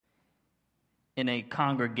in a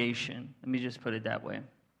congregation. Let me just put it that way.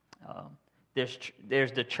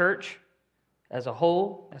 There's the church as a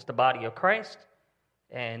whole, as the body of Christ,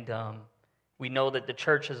 and we know that the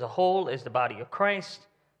church as a whole, as the body of Christ,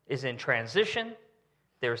 is in transition.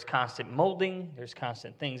 There's constant molding. There's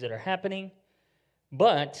constant things that are happening.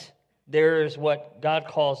 But there's what God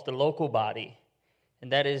calls the local body,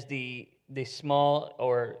 and that is the small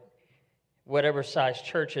or whatever size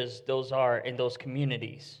churches those are in those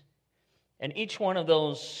communities. And each one of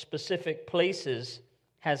those specific places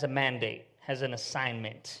has a mandate, has an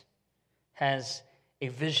assignment, has a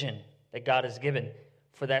vision that God has given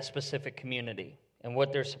for that specific community and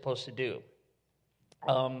what they're supposed to do.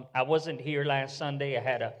 I wasn't here last Sunday.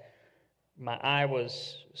 My eye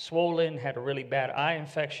was swollen, had a really bad eye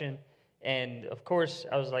infection, and of course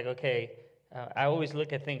I was like, okay, I always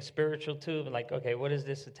look at things spiritual too, like, okay, what is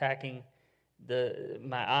this attacking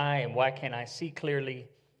my eye, and why can't I see clearly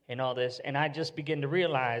and all this? And I just begin to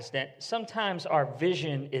realize that sometimes our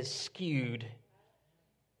vision is skewed,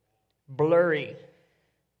 blurry.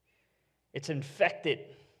 It's infected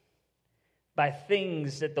by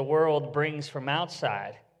things that the world brings from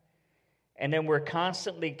outside. And then we're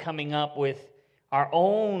constantly coming up with our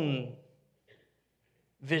own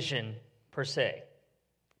vision, per se.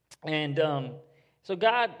 And so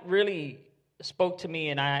God really spoke to me,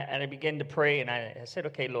 and I began to pray, and I said,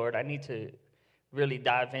 okay, Lord, I need to really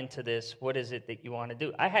dive into this. What is it that you want to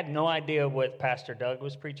do? I had no idea what Pastor Doug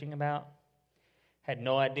was preaching about. Had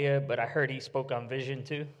no idea, but I heard he spoke on vision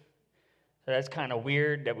too. So that's kind of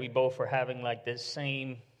weird that we both were having like this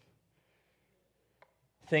same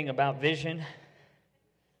thing about vision.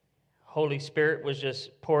 Holy Spirit was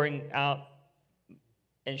just pouring out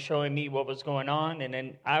and showing me what was going on, and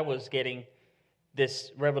then I was getting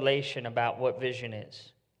this revelation about what vision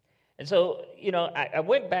is. And so, I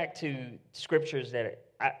went back to scriptures that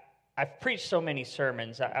I've preached so many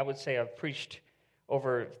sermons. I would say I've preached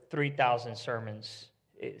over 3,000 sermons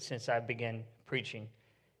since I began preaching,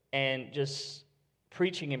 and just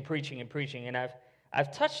preaching and preaching and preaching. And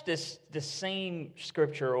I've touched this same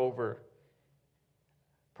scripture over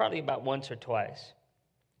probably about once or twice,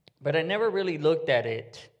 but I never really looked at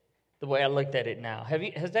it the way I looked at it now.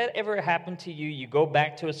 Has that ever happened to you? You go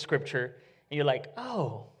back to a scripture and you're like,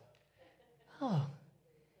 oh,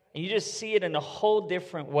 and you just see it in a whole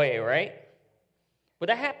different way, right? Well,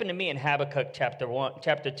 that happened to me in Habakkuk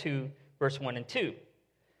chapter 2, verse 1 and 2.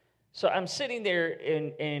 So I'm sitting there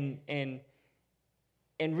in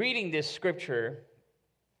reading this scripture,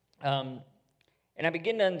 and I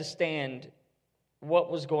begin to understand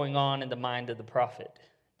what was going on in the mind of the prophet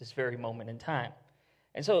this very moment in time.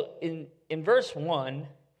 And so in verse 1,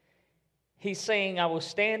 he's saying, I will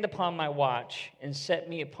stand upon my watch and set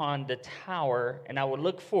me upon the tower, and I will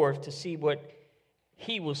look forth to see what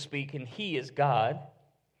he will speak, and he is God,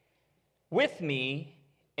 with me,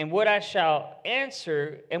 and what I shall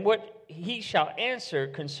answer, and what he shall answer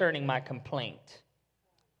concerning my complaint.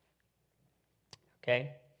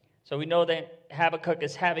 Okay? So we know that Habakkuk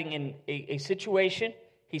is having a situation.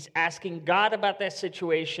 He's asking God about that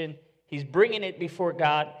situation. He's bringing it before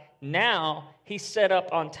God. Now, he's set up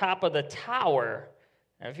on top of the tower.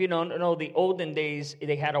 Now, if you don't know, the olden days,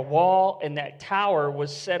 they had a wall, and that tower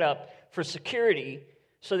was set up for security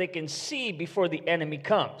so they can see before the enemy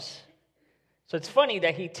comes. So it's funny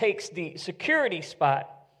that he takes the security spot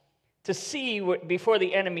to see before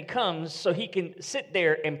the enemy comes so he can sit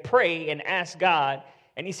there and pray and ask God.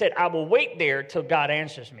 And he said, I will wait there till God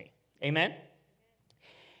answers me. Amen?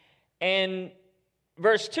 And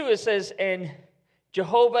verse 2, it says, and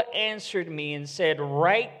Jehovah answered me and said,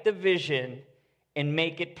 write the vision and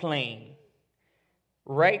make it plain.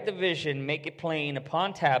 Write the vision, make it plain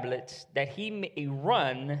upon tablets, that he may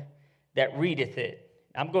run that readeth it.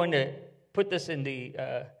 I'm going to put this in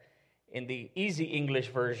the easy English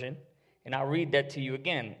version, and I'll read that to you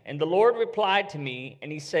again. And the Lord replied to me,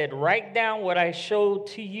 and he said, write down what I showed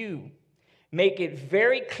to you. Make it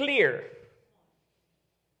very clear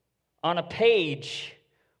on a page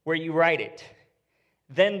where you write it.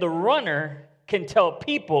 Then the runner can tell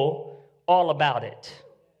people all about it.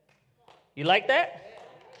 You like that?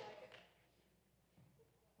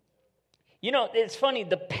 It's funny,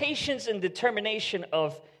 the patience and determination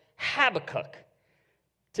of Habakkuk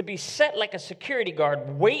to be set like a security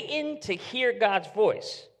guard, waiting to hear God's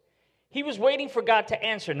voice. He was waiting for God to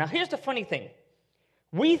answer. Now, here's the funny thing.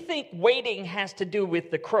 We think waiting has to do with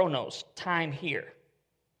the chronos, time here.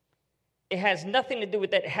 It has nothing to do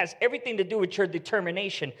with that. It has everything to do with your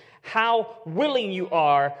determination, how willing you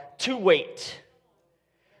are to wait.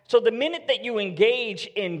 So the minute that you engage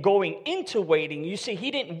in going into waiting, you see,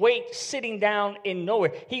 he didn't wait sitting down in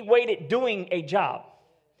nowhere. He waited doing a job.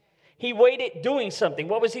 He waited doing something.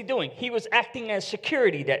 What was he doing? He was acting as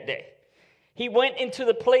security that day. He went into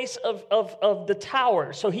the place of the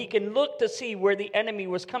tower so he can look to see where the enemy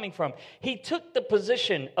was coming from. He took the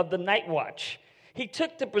position of the night watch. He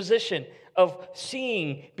took the position of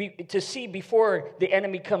seeing to see before the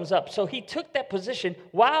enemy comes up. So he took that position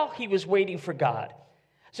while he was waiting for God.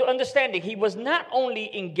 So understanding, he was not only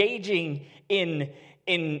engaging in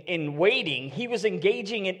waiting, he was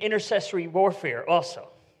engaging in intercessory warfare also.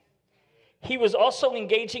 He was also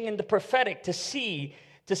engaging in the prophetic to see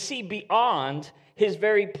beyond his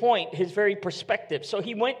very point, his very perspective. So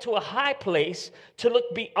he went to a high place to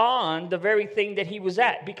look beyond the very thing that he was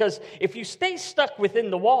at. Because if you stay stuck within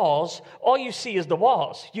the walls, all you see is the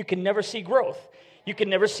walls. You can never see growth. You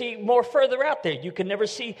can never see more further out there. You can never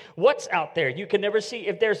see what's out there. You can never see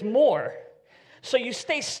if there's more. So you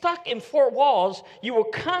stay stuck in four walls. You will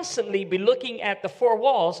constantly be looking at the four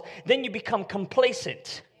walls. Then you become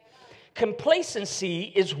complacent.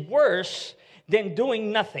 Complacency is worse than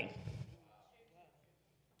doing nothing.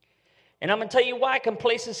 And I'm going to tell you why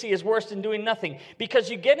complacency is worse than doing nothing. Because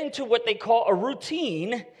you get into what they call a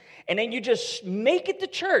routine, and then you just make it to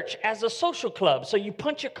church as a social club. So you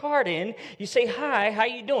punch your card in, you say, hi, how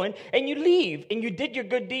you doing? And you leave, and you did your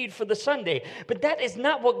good deed for the Sunday. But that is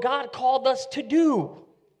not what God called us to do.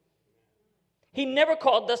 He never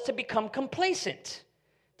called us to become complacent,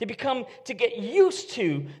 to get used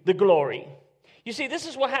to the glory. You see, this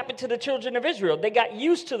is what happened to the children of Israel. They got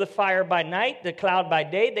used to the fire by night, the cloud by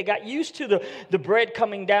day. They got used to the bread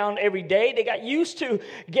coming down every day. They got used to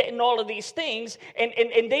getting all of these things, and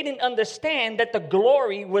they didn't understand that the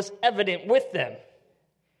glory was evident with them.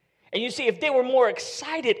 And you see, if they were more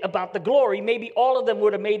excited about the glory, maybe all of them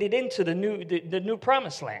would have made it into the new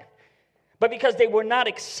promised land. But because they were not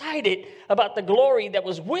excited about the glory that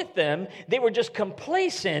was with them, they were just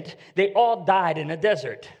complacent, they all died in a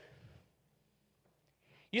desert.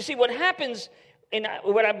 You see, what happens, and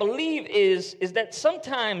what I believe is that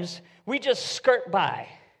sometimes we just skirt by.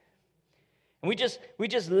 And we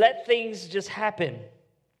just let things just happen.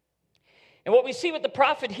 And what we see with the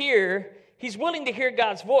prophet here, he's willing to hear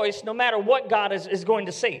God's voice no matter what God is going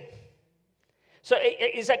to say. So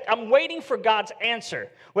it's like I'm waiting for God's answer.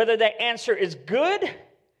 Whether that answer is good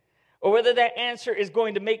or whether that answer is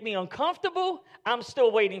going to make me uncomfortable, I'm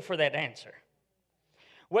still waiting for that answer.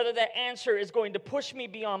 Whether that answer is going to push me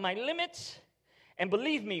beyond my limits. And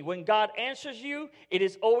believe me, when God answers you, it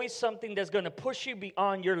is always something that's going to push you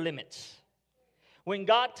beyond your limits. When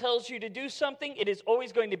God tells you to do something, it is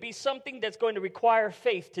always going to be something that's going to require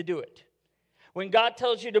faith to do it. When God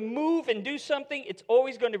tells you to move and do something, it's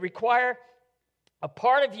always going to require a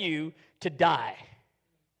part of you to die.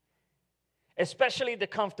 Especially the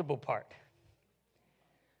comfortable part.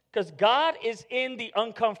 Because God is in the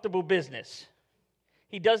uncomfortable business.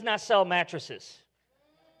 He does not sell mattresses.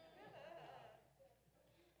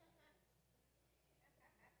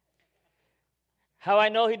 How I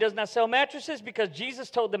know he does not sell mattresses? Because Jesus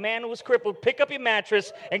told the man who was crippled, pick up your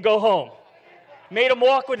mattress and go home. Made him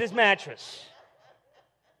walk with his mattress.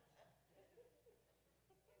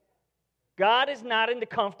 God is not in the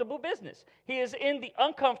comfortable business. He is in the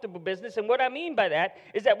uncomfortable business. And what I mean by that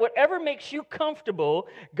is that whatever makes you comfortable,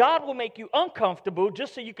 God will make you uncomfortable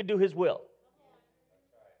just so you can do his will.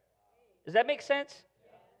 Does that make sense?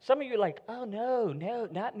 Some of you are like, oh, no,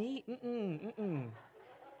 not me.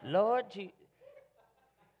 Lord,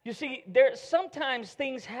 you see, sometimes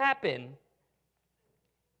things happen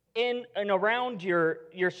in and around your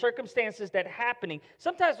circumstances that happening.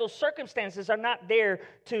 Sometimes those circumstances are not there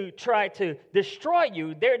to try to destroy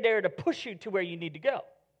you. They're there to push you to where you need to go.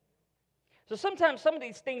 So sometimes some of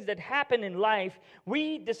these things that happen in life,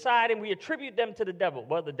 we decide and we attribute them to the devil.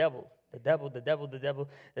 Well, the devil's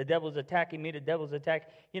attacking me, the devil's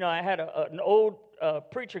attacking. I had an old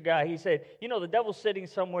preacher guy, he said, the devil's sitting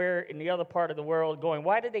somewhere in the other part of the world going,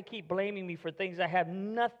 why do they keep blaming me for things I have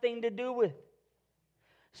nothing to do with?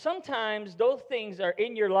 Sometimes those things are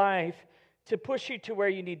in your life to push you to where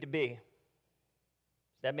you need to be. Does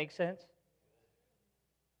that make sense?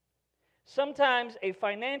 Sometimes a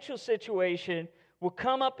financial situation will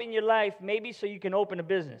come up in your life maybe so you can open a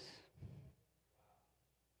business.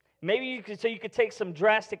 Maybe you could take some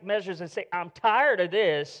drastic measures and say, I'm tired of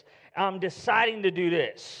this. I'm deciding to do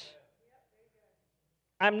this.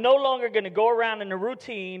 I'm no longer going to go around in a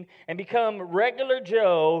routine and become regular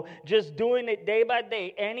Joe, just doing it day by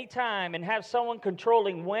day, anytime, and have someone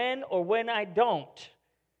controlling when or when I don't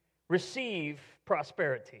receive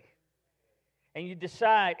prosperity. and you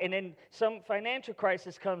decide, and then some financial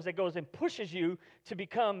crisis comes that goes and pushes you to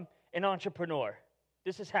become an entrepreneur.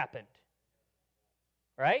 This has happened,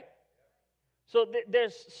 right? So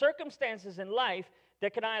there's circumstances in life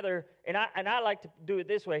that can either, and I like to do it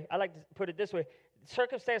this way, I like to put it this way,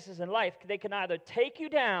 circumstances in life, they can either take you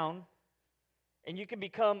down, and you can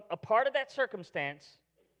become a part of that circumstance,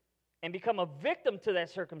 and become a victim to that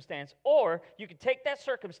circumstance, or you can take that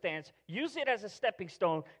circumstance, use it as a stepping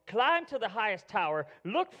stone, climb to the highest tower,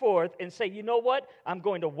 look forth, and say, you know what? I'm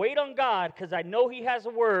going to wait on God because I know He has a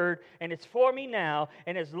word, and it's for me now,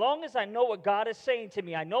 and as long as I know what God is saying to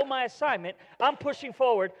me, I know my assignment, I'm pushing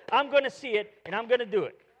forward, I'm going to see it, and I'm going to do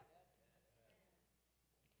it.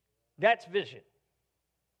 That's vision.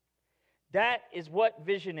 That is what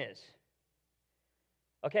vision is.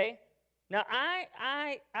 Okay? Now,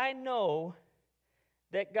 I know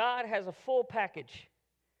that God has a full package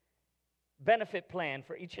benefit plan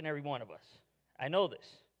for each and every one of us. I know this.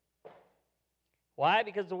 Why?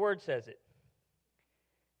 Because the Word says it.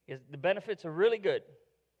 Because the benefits are really good,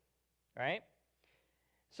 right?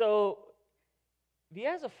 So, if He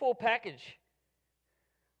has a full package,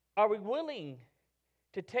 are we willing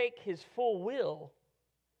to take His full will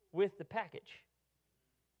with the package?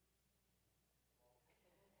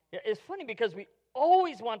 It's funny because we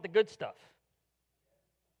always want the good stuff,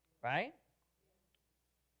 right?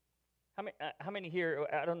 How many here,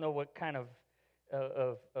 I don't know what kind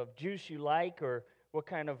of juice you like or what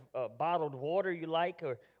kind of bottled water you like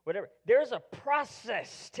or whatever. There's a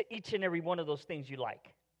process to each and every one of those things you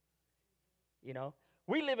like. You know,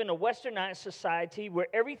 we live in a westernized society where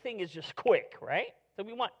everything is just quick, right? So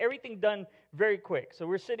we want everything done very quick. So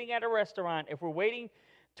we're sitting at a restaurant. If we're waiting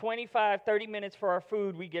 25, 30 minutes for our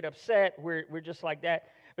food, we get upset. We're just like that.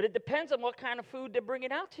 But it depends on what kind of food they're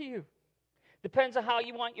bringing out to you. Depends on how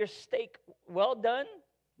you want your steak well done,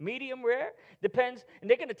 medium rare. Depends, and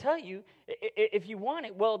they're going to tell you, if you want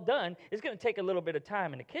it well done, it's going to take a little bit of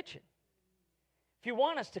time in the kitchen. If you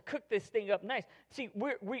want us to cook this thing up nice. See,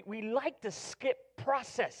 we like to skip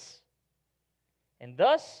process. And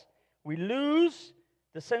thus, we lose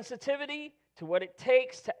the sensitivity to what it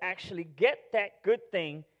takes to actually get that good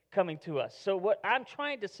thing coming to us. So what I'm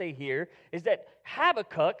trying to say here is that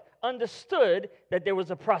Habakkuk understood that there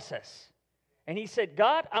was a process. And he said,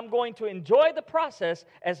 God, I'm going to enjoy the process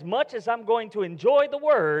as much as I'm going to enjoy the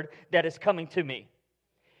word that is coming to me.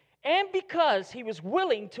 And because he was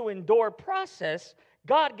willing to endure process,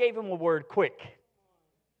 God gave him a word quick.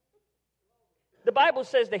 The Bible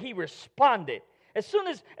says that he responded. As soon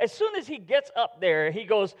as he gets up there, he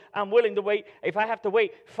goes, I'm willing to wait. If I have to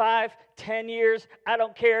wait 5, 10 years, I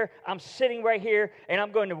don't care. I'm sitting right here, and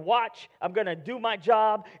I'm going to watch. I'm going to do my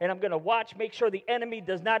job, and I'm going to watch, make sure the enemy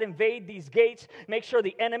does not invade these gates, make sure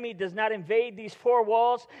the enemy does not invade these 4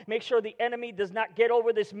 walls, make sure the enemy does not get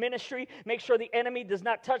over this ministry, make sure the enemy does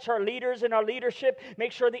not touch our leaders and our leadership,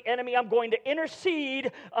 make sure the enemy, I'm going to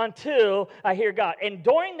intercede until I hear God. And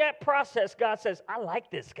during that process, God says, I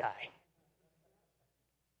like this guy.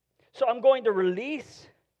 So I'm going to release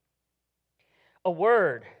a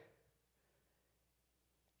word.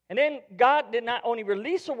 And then God did not only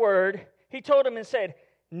release a word, he told him and said,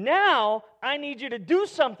 now I need you to do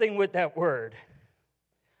something with that word.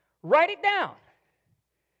 Write it down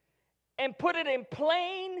and put it in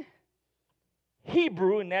plain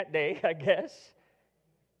Hebrew in that day, I guess.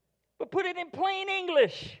 But put it in plain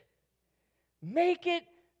English. Make it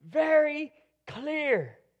very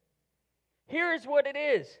clear. Here's what it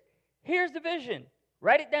is. Here's the vision.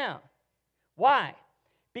 Write it down. Why?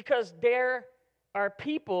 Because there are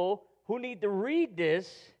people who need to read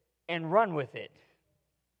this and run with it.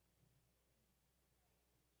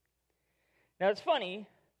 Now, it's funny,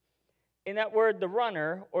 in that word, the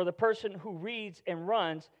runner, or the person who reads and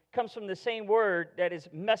runs, comes from the same word that is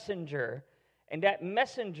messenger. And that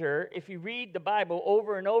messenger, if you read the Bible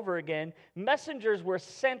over and over again, messengers were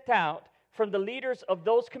sent out from the leaders of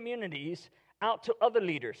those communities out to other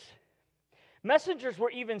leaders. Messengers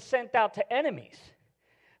were even sent out to enemies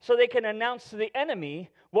so they can announce to the enemy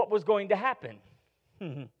what was going to happen.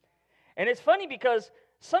 And it's funny because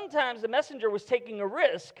sometimes the messenger was taking a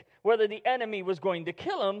risk whether the enemy was going to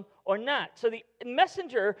kill him or not. So the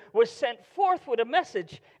messenger was sent forth with a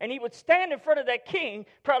message, and he would stand in front of that king,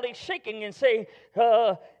 probably shaking and say,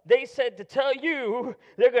 they said to tell you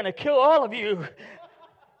they're going to kill all of you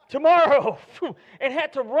tomorrow, and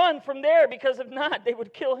had to run from there because if not, they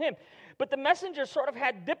would kill him. But the messenger sort of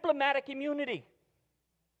had diplomatic immunity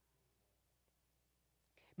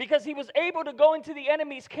because he was able to go into the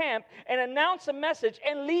enemy's camp and announce a message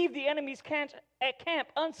and leave the enemy's camp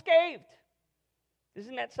unscathed.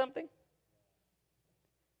 Isn't that something?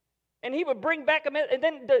 And he would bring back a message, and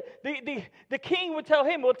then the king would tell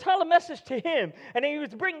him, well, tell a message to him. And then he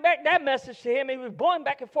would bring back that message to him, and he was going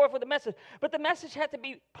back and forth with the message. But the message had to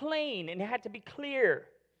be plain, and it had to be clear.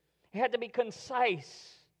 It had to be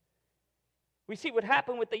concise. We see what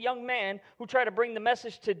happened with the young man who tried to bring the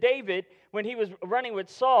message to David when he was running with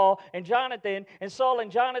Saul and Jonathan, and Saul and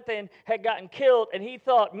Jonathan had gotten killed, and he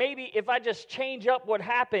thought, maybe if I just change up what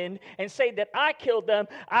happened and say that I killed them,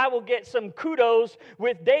 I will get some kudos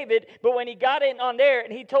with David. But when he got in on there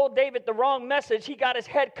and he told David the wrong message, he got his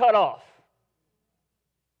head cut off.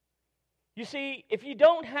 You see, if you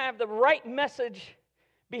don't have the right message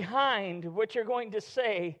behind what you're going to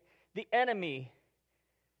say, the enemy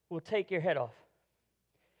will take your head off.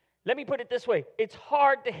 Let me put it this way. It's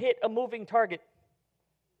hard to hit a moving target.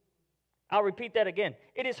 I'll repeat that again.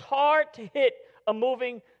 It is hard to hit a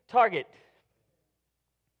moving target.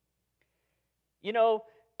 You know,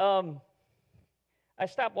 I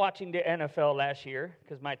stopped watching the NFL last year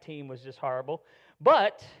because my team was just horrible.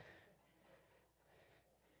 But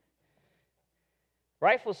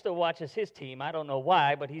Rifle still watches his team. I don't know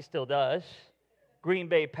why, but he still does. Green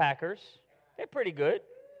Bay Packers. They're pretty good.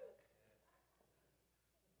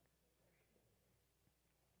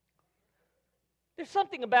 There's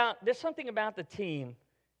something about the team.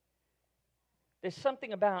 There's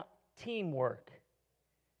something about teamwork,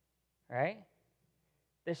 right?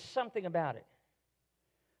 There's something about it.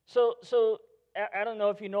 So I don't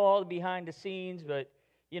know if you know all the behind the scenes, but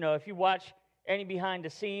you know, if you watch any behind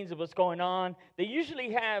the scenes of what's going on, they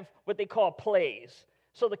usually have what they call plays.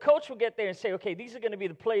 So the coach will get there and say, okay, these are going to be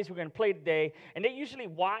the plays we're going to play today. And they usually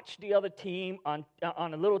watch the other team on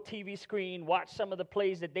a little TV screen, watch some of the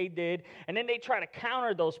plays that they did, and then they try to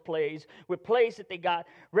counter those plays with plays that they got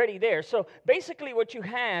ready there. So basically what you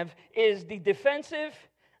have is the defensive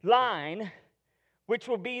line, which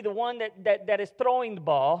will be the one that is throwing the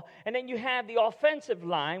ball. And then you have the offensive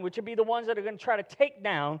line, which will be the ones that are going to try to take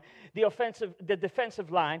down the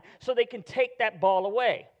defensive line so they can take that ball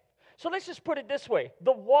away. So let's just put it this way.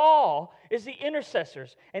 The wall is the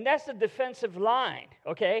intercessors, and that's the defensive line,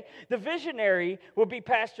 okay? The visionary will be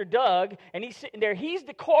Pastor Doug, and he's sitting there. He's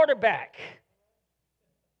the quarterback,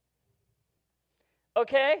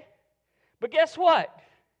 okay? But guess what?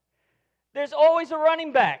 There's always a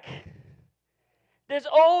running back. There's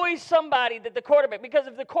always somebody that the quarterback, because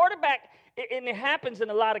if the quarterback, and it happens in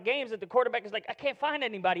a lot of games that the quarterback is like, I can't find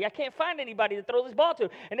anybody to throw this ball to.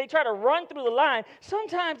 And they try to run through the line.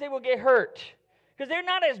 Sometimes they will get hurt because they're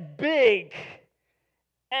not as big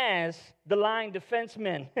as the line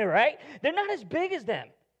defensemen, right? They're not as big as them,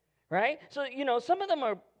 right? So, you know, some of them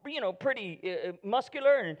are, you know, pretty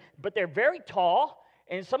muscular, but they're very tall,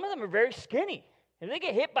 and some of them are very skinny. If they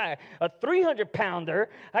get hit by a 300-pounder,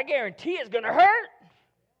 I guarantee it's going to hurt.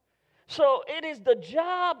 So it is the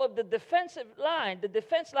job of the defense line,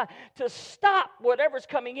 to stop whatever's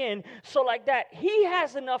coming in. So like that, he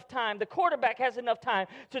has enough time, the quarterback has enough time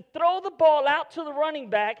to throw the ball out to the running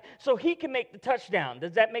back so he can make the touchdown.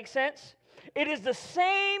 Does that make sense? It is the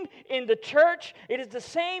same in the church. It is the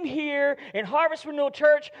same here in Harvest Renewal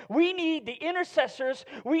Church. We need the intercessors.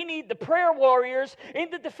 We need the prayer warriors in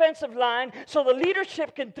the defensive line so the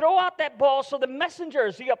leadership can throw out that ball so the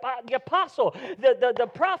messengers, the apostle, the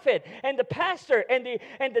prophet, and the pastor, and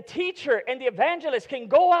the teacher, and the evangelist can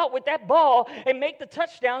go out with that ball and make the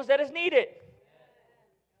touchdowns that is needed.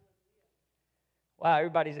 Wow,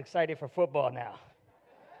 everybody's excited for football now.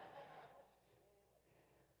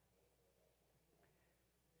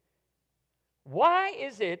 Why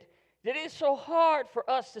is it that it's so hard for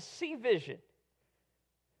us to see vision?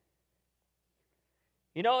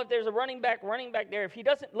 You know, if there's a running back there, if he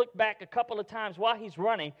doesn't look back a couple of times while he's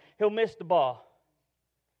running, he'll miss the ball.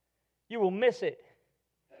 You will miss it.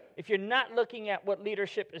 If you're not looking at what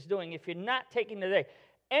leadership is doing, if you're not taking the day,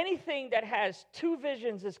 anything that has two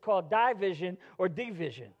visions is called division or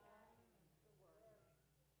division.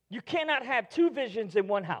 You cannot have two visions in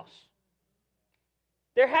one house.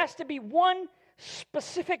 There has to be one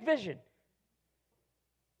specific vision.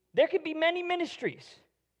 There can be many ministries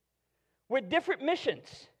with different missions,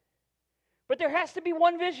 but there has to be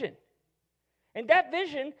one vision. And that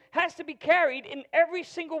vision has to be carried in every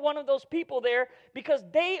single one of those people there because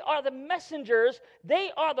they are the messengers, they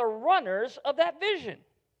are the runners of that vision.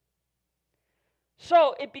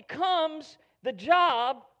 So it becomes the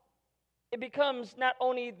job, it becomes not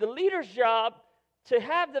only the leader's job to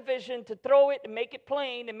have the vision, to throw it and make it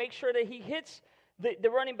plain and make sure that he hits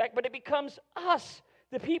the running back, but it becomes us,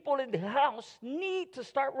 the people in the house, need to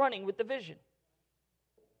start running with the vision.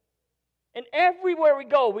 And everywhere we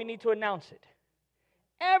go, we need to announce it.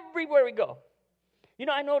 Everywhere we go. You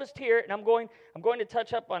know, I noticed here, and I'm going to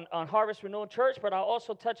touch up on Harvest Renewal Church, but I'll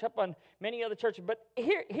also touch up on many other churches. But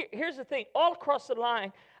here's the thing. All across the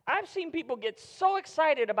line, I've seen people get so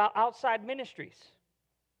excited about outside ministries.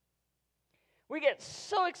 We get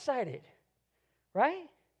so excited, right?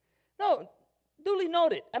 No, duly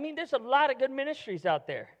noted. I mean, there's a lot of good ministries out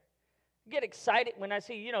there. I get excited when I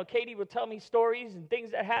see, Katie will tell me stories and things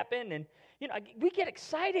that happen. And, we get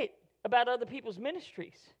excited about other people's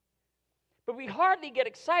ministries. But we hardly get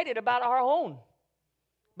excited about our own,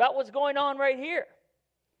 about what's going on right here,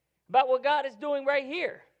 about what God is doing right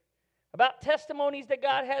here, about testimonies that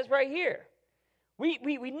God has right here. We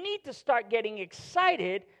need to start getting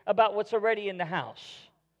excited about what's already in the house.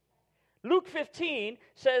 Luke 15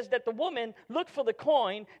 says that the woman looked for the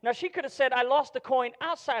coin. Now, she could have said, I lost the coin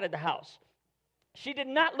outside of the house. She did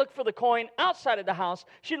not look for the coin outside of the house.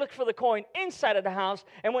 She looked for the coin inside of the house.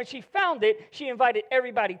 And when she found it, she invited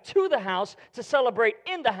everybody to the house to celebrate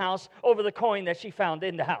in the house over the coin that she found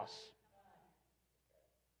in the house.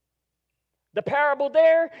 The parable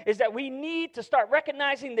there is that we need to start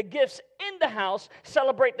recognizing the gifts in the house,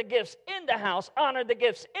 celebrate the gifts in the house, honor the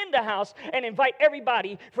gifts in the house, and invite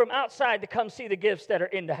everybody from outside to come see the gifts that are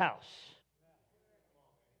in the house.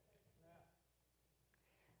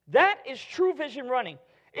 That is true vision running.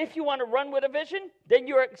 If you want to run with a vision, then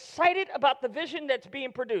you're excited about the vision that's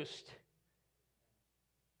being produced.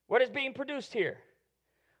 What is being produced here?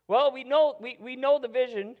 Well, we know the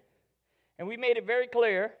vision, and we made it very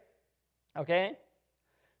clear. Okay?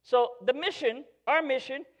 So the mission, our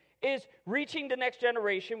mission, is reaching the next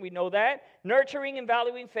generation. We know that. Nurturing and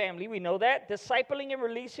valuing family. We know that. Discipling and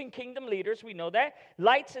releasing kingdom leaders. We know that.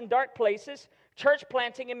 Lights in dark places. Church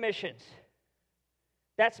planting and missions.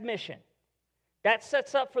 That's mission. That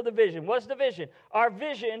sets up for the vision. What's the vision? Our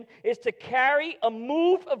vision is to carry a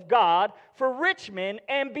move of God for Richmond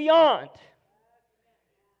and beyond.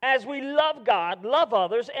 As we love God, love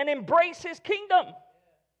others, and embrace His kingdom.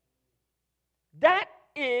 That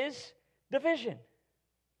is the vision.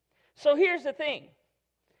 So here's the thing.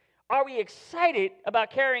 Are we excited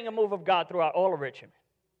about carrying a move of God throughout all of Richmond?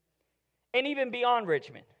 And even beyond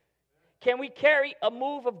Richmond? Can we carry a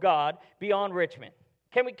move of God beyond Richmond?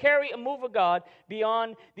 Can we carry a move of God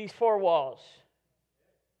beyond these four walls?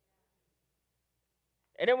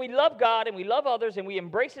 And then we love God and we love others and we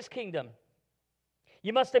embrace His kingdom.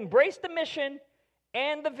 You must embrace the mission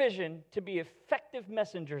and the vision to be effective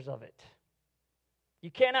messengers of it.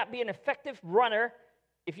 You cannot be an effective runner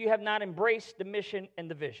if you have not embraced the mission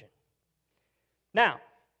and the vision. Now,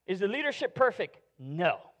 is the leadership perfect?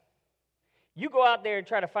 No. You go out there and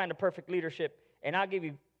try to find a perfect leadership, and I'll give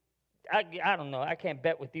you, I don't know, I can't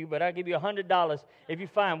bet with you, but I'll give you $100 if you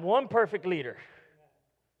find one perfect leader.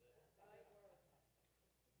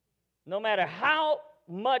 No matter how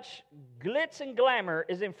much glitz and glamour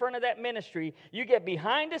is in front of that ministry, you get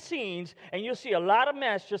behind the scenes and you'll see a lot of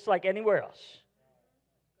mess just like anywhere else.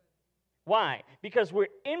 Why? Because we're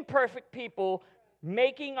imperfect people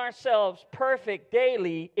making ourselves perfect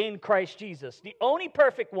daily in Christ Jesus. The only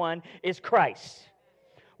perfect one is Christ.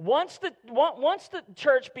 Once the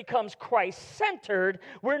church becomes Christ-centered,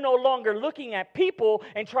 we're no longer looking at people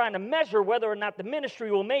and trying to measure whether or not the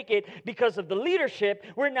ministry will make it because of the leadership.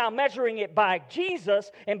 We're now measuring it by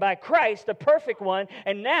Jesus and by Christ, the perfect one,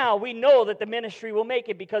 and now we know that the ministry will make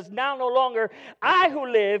it because now no longer I who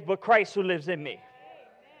live, but Christ who lives in me.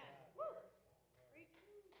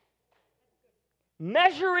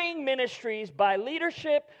 Measuring ministries by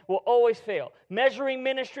leadership will always fail. Measuring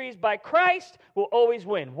ministries by Christ will always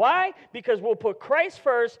win. Why? Because we'll put Christ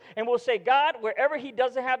first and we'll say, God, wherever He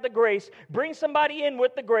doesn't have the grace, bring somebody in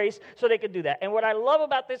with the grace so they can do that. And what I love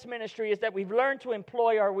about this ministry is that we've learned to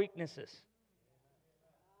employ our weaknesses.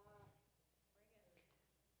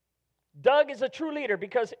 Doug is a true leader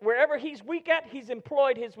because wherever he's weak at, he's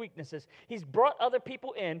employed his weaknesses. He's brought other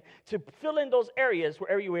people in to fill in those areas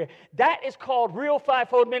wherever you are. That is called real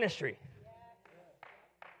fivefold ministry.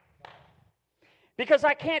 Because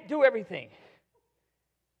I can't do everything.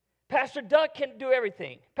 Pastor Doug can't do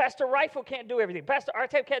everything. Pastor Rifle can't do everything. Pastor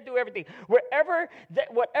Artep can't do everything. Whatever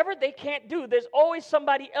they can't do, there's always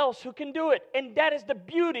somebody else who can do it. And that is the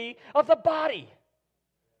beauty of the body.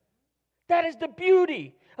 That is the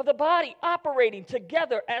beauty of the body operating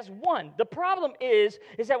together as one. The problem is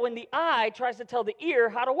that when the eye tries to tell the ear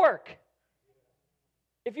how to work.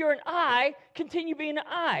 If you're an eye, continue being an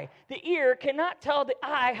eye. The ear cannot tell the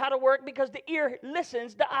eye how to work because the ear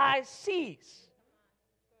listens, the eye sees.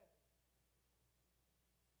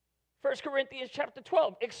 1 Corinthians chapter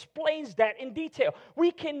 12 explains that in detail. We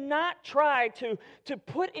cannot try to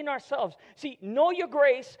put in ourselves. See, know your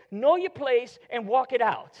grace, know your place, and walk it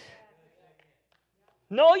out.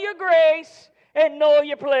 Know your grace and know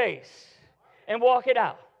your place and walk it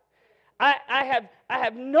out. I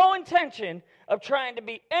have no intention of trying to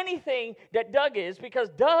be anything that Doug is, because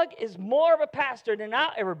Doug is more of a pastor than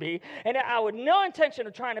I'll ever be, and I have no intention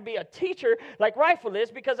of trying to be a teacher like Rifle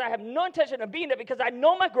is, because I have no intention of being that, because I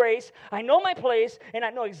know my grace, I know my place, and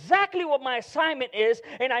I know exactly what my assignment is,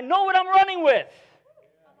 and I know what I'm running with.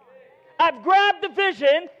 I've grabbed the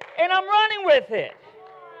vision, and I'm running with it.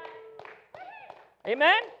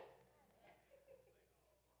 Amen?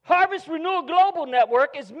 Harvest Renewal Global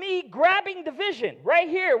Network is me grabbing the vision right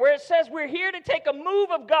here where it says we're here to take a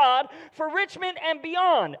move of God for Richmond and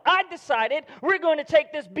beyond. I decided we're going to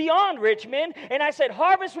take this beyond Richmond, and I said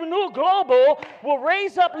Harvest Renewal Global will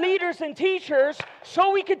raise up leaders and teachers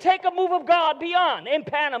so we can take a move of God beyond, in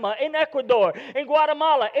Panama, in Ecuador, in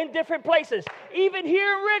Guatemala, in different places, even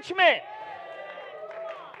here in Richmond.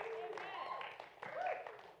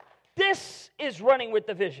 This is running with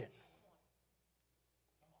the vision.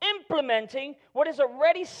 Implementing what is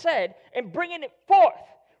already said and bringing it forth,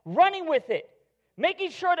 running with it, making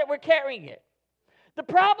sure that we're carrying it. The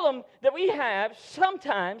problem that we have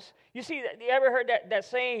sometimes, you see, you ever heard that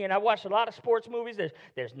saying, and I watched a lot of sports movies,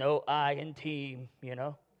 there's no I in team, you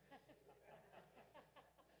know.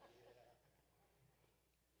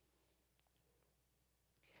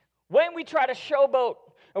 When we try to showboat,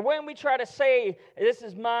 or when we try to say, this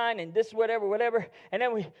is mine, and this whatever, and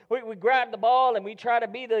then we grab the ball, and we try to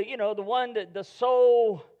be the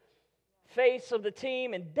sole face of the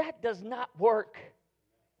team, and that does not work.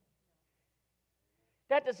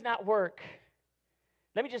 That does not work.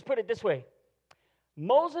 Let me just put it this way.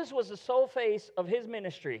 Moses was the sole face of his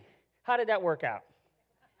ministry. How did that work out?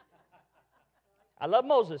 I love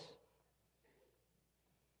Moses.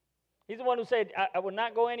 He's the one who said, I will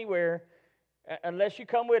not go anywhere unless you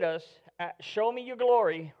come with us. Show me your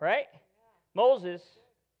glory, right? Yeah. Moses,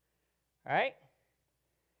 right?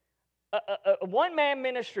 A one-man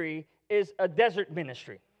ministry is a desert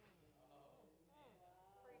ministry.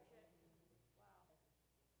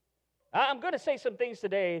 I'm going to say some things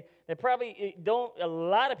today that probably a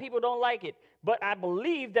lot of people don't like it, but I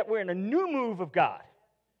believe that we're in a new move of God.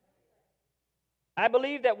 I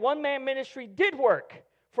believe that one-man ministry did work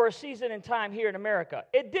for a season in time here in America.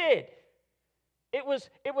 It did. It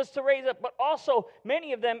was to raise up, but also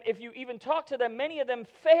many of them, if you even talk to them, many of them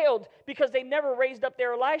failed because they never raised up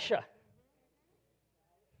their Elisha.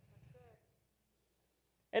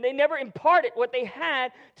 And they never imparted what they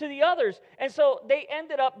had to the others. And so they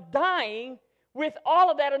ended up dying with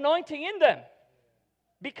all of that anointing in them,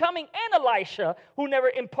 becoming an Elisha who never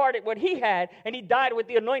imparted what he had, and he died with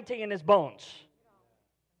the anointing in his bones.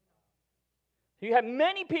 You have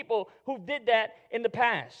many people who did that in the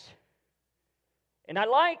past. And I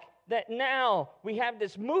like that now we have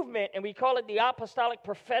this movement, and we call it the apostolic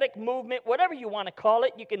prophetic movement, whatever you want to call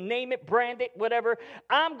it. You can name it, brand it, whatever.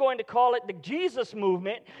 I'm going to call it the Jesus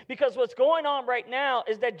movement, because what's going on right now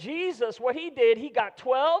is that Jesus, what he did, he got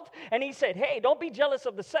 12, and he said, hey, don't be jealous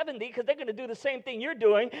of the 70, because they're going to do the same thing you're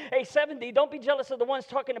doing. Hey, 70, don't be jealous of the ones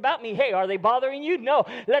talking about me. Hey, are they bothering you? No,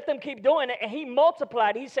 let them keep doing it. And he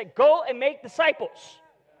multiplied. He said, go and make disciples.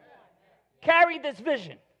 Carry this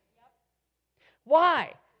vision.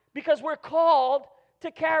 Why? Because we're called to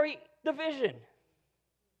carry the vision.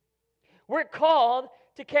 We're called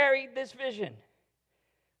to carry this vision.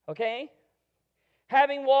 Okay?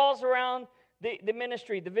 Having walls around the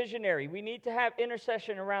ministry, the visionary. We need to have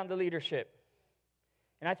intercession around the leadership.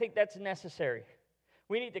 And I think that's necessary.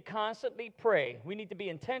 We need to constantly pray. We need to be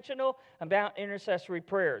intentional about intercessory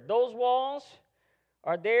prayer. Those walls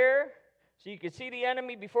are there so you can see the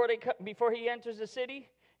enemy before he enters the city.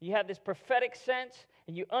 You have this prophetic sense,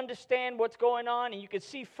 and you understand what's going on, and you can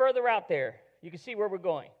see further out there. You can see where we're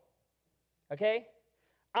going. Okay?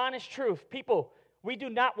 Honest truth. People, we do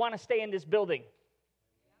not want to stay in this building.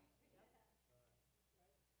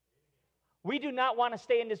 We do not want to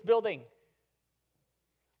stay in this building.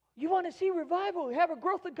 You want to see revival, have a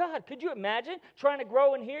growth of God. Could you imagine trying to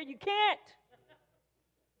grow in here? You can't.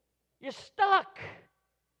 You're stuck.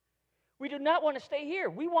 We do not want to stay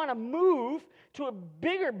here. We want to move to a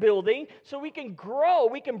bigger building so we can grow.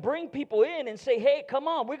 We can bring people in and say, hey, come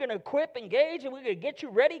on, we're going to equip, engage, and we're going to get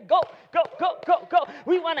you ready. Go, go, go, go, go.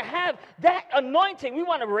 We want to have that anointing. We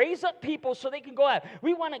want to raise up people so they can go out.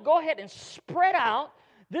 We want to go ahead and spread out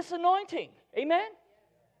this anointing. Amen?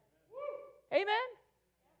 Amen?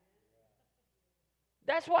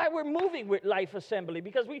 That's why we're moving with Life Assembly,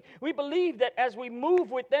 because we believe that as we move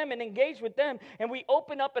with them and engage with them and we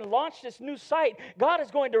open up and launch this new site, God is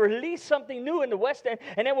going to release something new in the West End,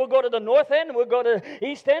 and then we'll go to the North End, and we'll go to the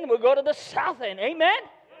East End, and we'll go to the South End. Amen?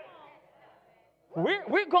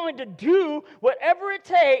 We're going to do whatever it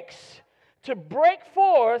takes to break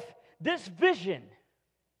forth this vision.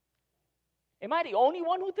 Am I the only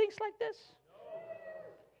one who thinks like this?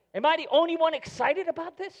 Am I the only one excited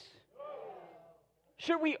about this?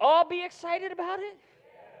 Should we all be excited about it?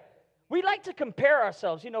 We like to compare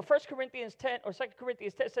ourselves. 1 Corinthians 10 or 2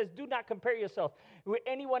 Corinthians 10 says, do not compare yourself with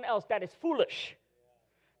anyone else. That is foolish.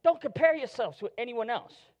 Don't compare yourselves with anyone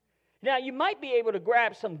else. Now, you might be able to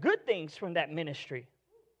grab some good things from that ministry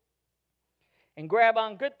and grab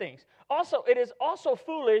on good things. Also, it is also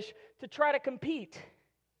foolish to try to compete.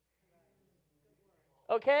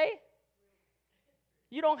 Okay?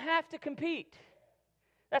 You don't have to compete.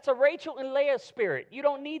 That's a Rachel and Leah spirit. You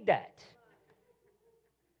don't need that.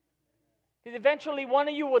 Because eventually one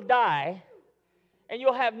of you will die, and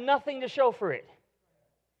you'll have nothing to show for it.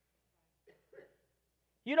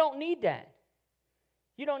 You don't need that.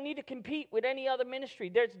 You don't need to compete with any other ministry.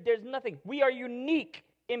 There's nothing. We are unique,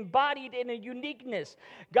 embodied in a uniqueness.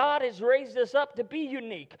 God has raised us up to be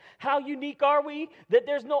unique. How unique are we? That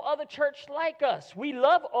there's no other church like us. We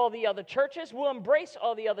love all the other churches. We'll embrace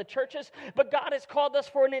all the other churches. But God has called us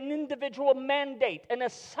for an individual mandate, an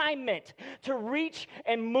assignment to reach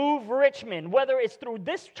and move Richmond. Whether it's through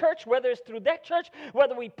this church, whether it's through that church,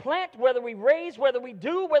 whether we plant, whether we raise, whether we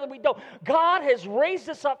do, whether we don't. God has raised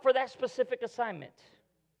us up for that specific assignment.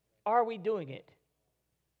 Are we doing it?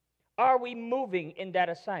 Are we moving in that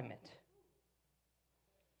assignment?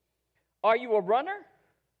 Are you a runner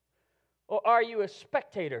or are you a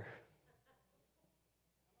spectator?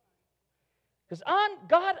 Because on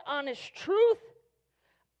God, honest truth,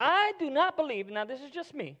 I do not believe, now this is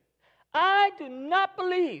just me, I do not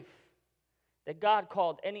believe that God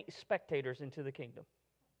called any spectators into the kingdom.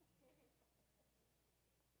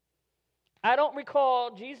 I don't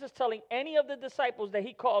recall Jesus telling any of the disciples that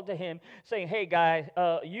he called to him, saying, hey, guys,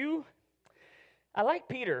 I like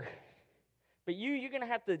Peter, but you're going to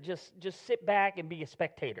have to just sit back and be a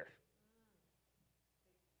spectator.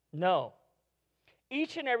 No.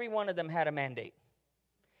 Each and every one of them had a mandate.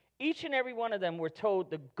 Each and every one of them were told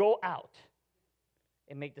to go out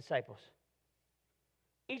and make disciples.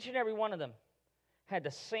 Each and every one of them had the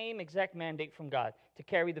same exact mandate from God to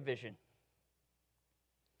carry the vision.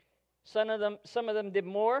 Some of them did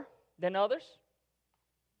more than others.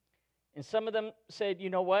 And some of them said, you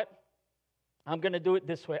know what? I'm going to do it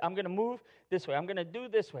this way. I'm going to move this way. I'm going to do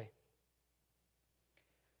this way.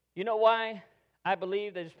 You know why I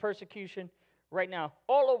believe there's persecution right now?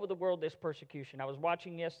 All over the world there's persecution. I was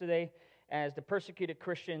watching yesterday as the persecuted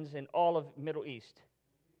Christians in all of Middle East.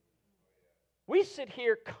 We sit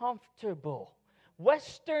here comfortable.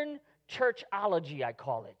 Western churchology, I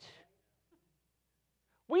call it.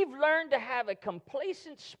 We've learned to have a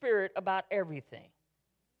complacent spirit about everything.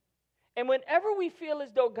 And whenever we feel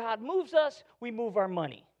as though God moves us, we move our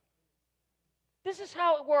money. This is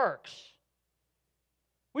how it works.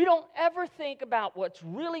 We don't ever think about what's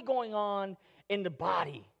really going on in the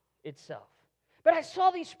body itself. But I saw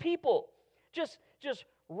these people just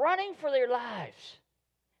running for their lives.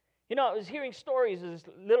 I was hearing stories of these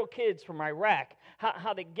little kids from Iraq,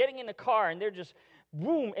 how they're getting in the car and they're just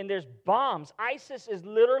boom, and there's bombs. ISIS is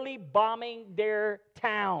literally bombing their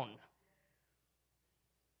town.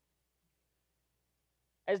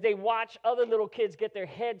 As they watch other little kids get their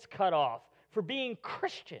heads cut off for being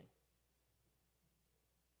Christian.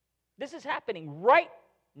 This is happening right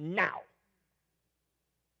now.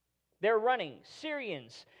 They're running.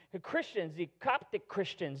 Syrians, the Christians, the Coptic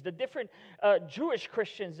Christians, the different Jewish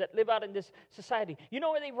Christians that live out in this society. You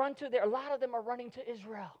know where they run to? A lot of them are running to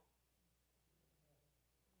Israel.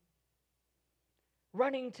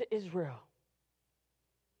 Running to Israel.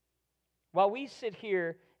 While we sit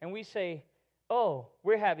here and we say, oh,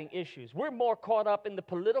 we're having issues. We're more caught up in the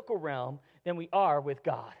political realm than we are with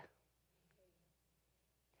God.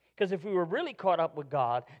 Because if we were really caught up with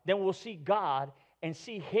God, then we'll see God and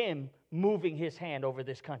see Him moving His hand over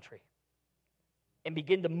this country. And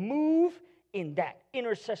begin to move in that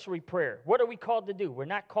intercessory prayer. What are we called to do? We're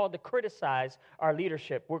not called to criticize our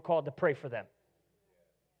leadership. We're called to pray for them.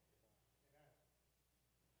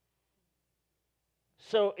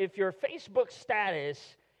 So if your Facebook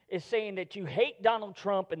status is saying that you hate Donald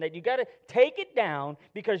Trump and that you got to take it down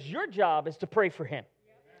because your job is to pray for him.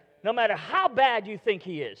 No matter how bad you think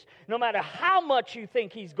he is, no matter how much you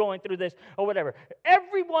think he's going through this or whatever,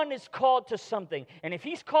 everyone is called to something. And if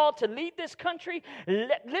he's called to lead this country,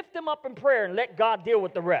 lift him up in prayer and let God deal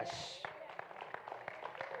with the rest.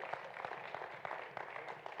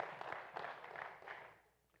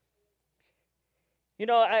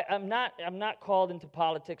 I'm not called into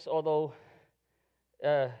politics, although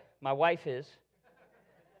my wife is.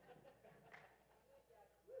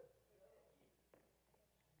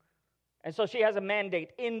 And so she has a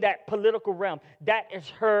mandate in that political realm. That is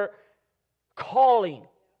her calling.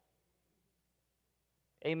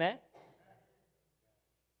 Amen?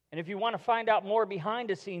 And if you want to find out more behind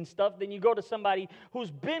the scenes stuff, then you go to somebody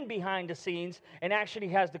who's been behind the scenes and actually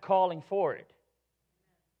has the calling for it.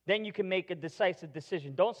 Then you can make a decisive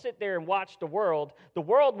decision. Don't sit there and watch the world. The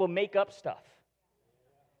world will make up stuff.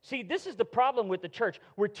 See, this is the problem with the church.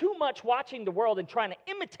 We're too much watching the world and trying to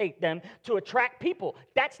imitate them to attract people.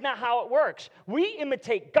 That's not how it works. We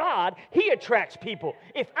imitate God. He attracts people.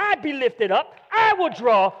 If I be lifted up, I will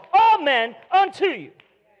draw all men unto you.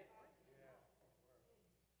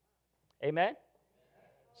 Amen?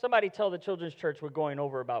 Somebody tell the children's church we're going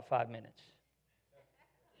over about 5 minutes.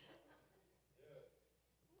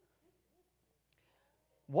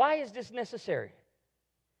 Why is this necessary?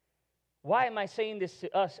 Why am I saying this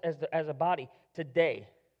to us as a body today?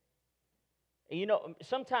 You know,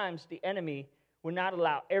 sometimes the enemy will not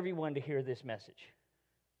allow everyone to hear this message.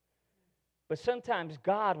 But sometimes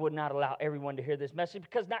God would not allow everyone to hear this message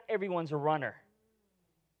because not everyone's a runner.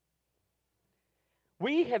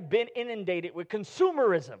 We have been inundated with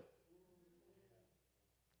consumerism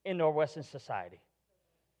in Northwestern society.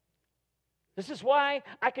 This is why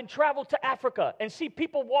I can travel to Africa and see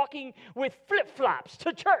people walking with flip-flops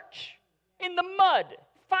to church in the mud,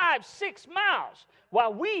 5-6 miles,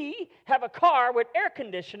 while we have a car with air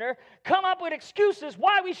conditioner, come up with excuses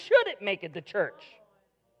why we shouldn't make it to church.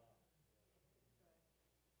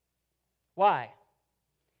 Why?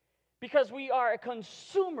 Because we are a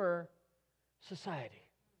consumer society.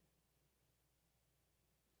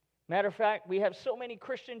 Matter of fact, we have so many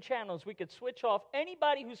Christian channels, we could switch off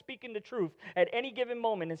anybody who's speaking the truth at any given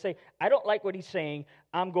moment and say, I don't like what he's saying,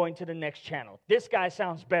 I'm going to the next channel. This guy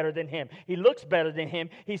sounds better than him. He looks better than him.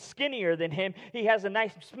 He's skinnier than him. He has a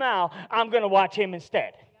nice smile. I'm going to watch him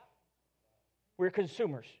instead. We're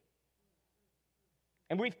consumers.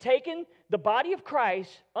 And we've taken the body of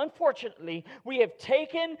Christ, unfortunately, we have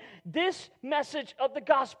taken this message of the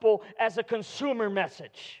gospel as a consumer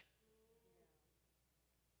message.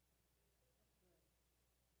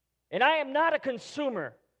 And I am not a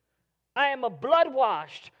consumer. I am a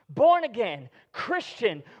blood-washed, born-again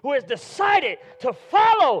Christian who has decided to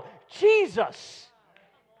follow Jesus.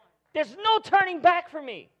 There's no turning back for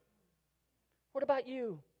me. What about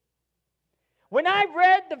you? When I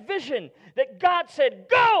read the vision that God said,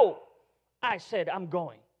 go, I said, I'm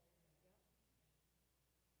going.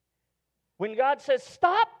 When God says,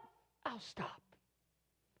 stop, I'll stop.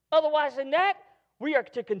 Otherwise than that, we are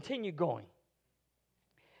to continue going.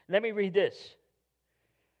 Let me read this.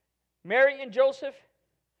 Mary and Joseph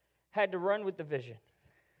had to run with the vision.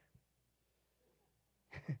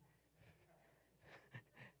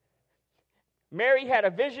 Mary had a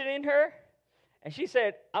vision in her, and she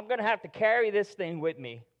said, I'm going to have to carry this thing with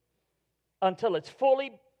me until it's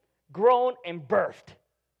fully grown and birthed.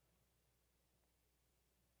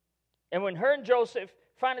 And when her and Joseph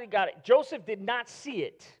finally got it, Joseph did not see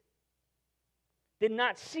it. Did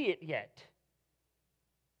not see it yet.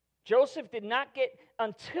 Joseph did not get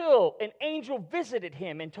until an angel visited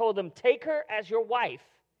him and told him, take her as your wife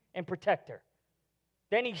and protect her.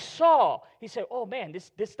 Then he said, oh man,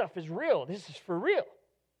 this stuff is real. This is for real.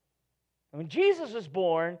 And when Jesus was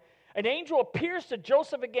born, an angel appears to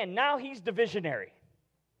Joseph again. Now he's the visionary.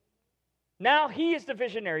 Now he is the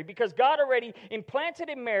visionary because God already implanted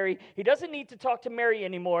in Mary. He doesn't need to talk to Mary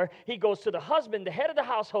anymore. He goes to the husband, the head of the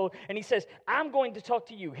household, and he says, I'm going to talk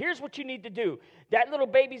to you. Here's what you need to do. That little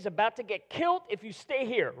baby's about to get killed if you stay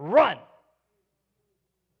here. Run.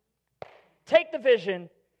 Take the vision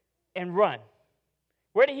and run.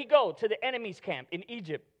 Where did he go? To the enemy's camp in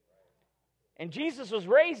Egypt. And Jesus was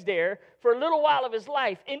raised there for a little while of his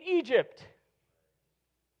life in Egypt.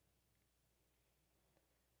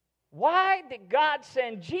 Why did God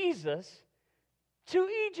send Jesus to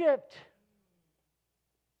Egypt?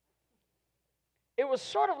 It was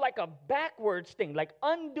sort of like a backwards thing, like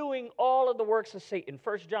undoing all of the works of Satan.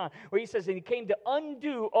 1 John, where he says, and he came to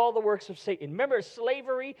undo all the works of Satan. Remember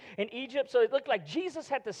slavery in Egypt? So it looked like Jesus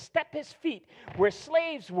had to step his feet where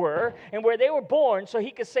slaves were and where they were born so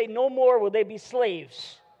he could say, no more will they be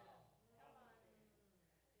slaves.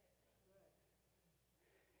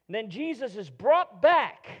 And then Jesus is brought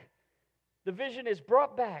back. The vision is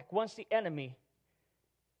brought back once the enemy,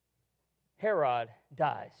 Herod,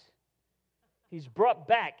 dies. He's brought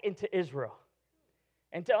back into Israel.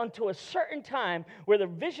 And unto a certain time where the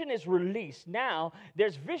vision is released, now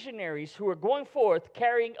there's visionaries who are going forth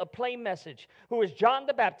carrying a plain message, who is John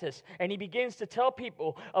the Baptist, and he begins to tell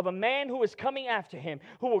people of a man who is coming after him,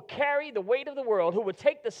 who will carry the weight of the world, who will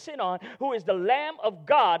take the sin on, who is the Lamb of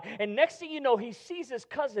God. And next thing you know, he sees his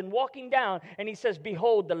cousin walking down, and he says,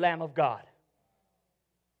 "Behold the Lamb of God."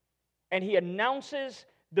 And he announces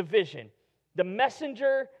the vision. The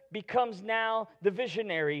messenger becomes now the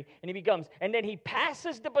visionary, and then he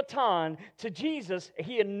passes the baton to Jesus.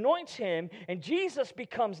 He anoints him, and Jesus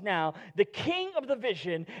becomes now the king of the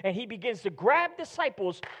vision, and he begins to grab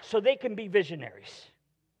disciples so they can be visionaries.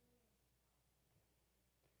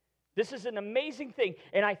 This is an amazing thing,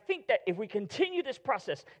 and I think that if we continue this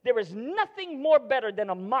process, there is nothing more better than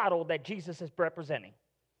a model that Jesus is representing.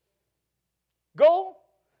 Go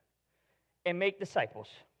and make disciples.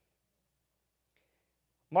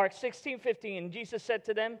 Mark 16:15, and Jesus said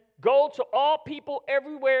to them, "Go to all people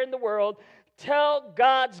everywhere in the world, tell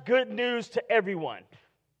God's good news to everyone."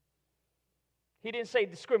 He didn't say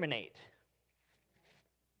discriminate.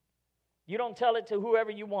 You don't tell it to whoever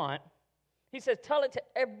you want. He says tell it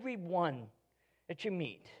to everyone that you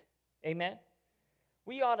meet. Amen?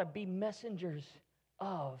 We ought to be messengers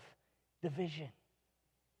of the vision.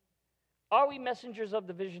 Are we messengers of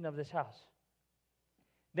the vision of this house?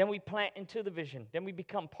 Then we plant into the vision. Then we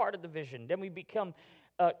become part of the vision. Then we become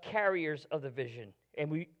carriers of the vision. And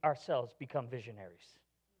we ourselves become visionaries.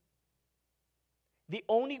 The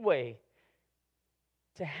only way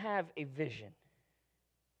to have a vision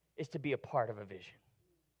is to be a part of a vision.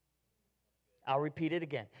 I'll repeat it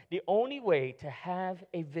again. The only way to have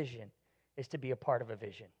a vision is to be a part of a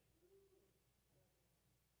vision.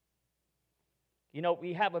 You know,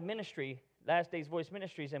 we have a ministry, Last Days Voice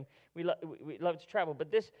Ministries, and we love to travel.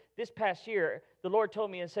 But this past year, the Lord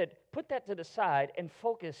told me and said, put that to the side and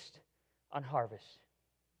focus on harvest.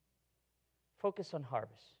 Focus on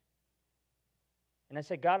harvest. And I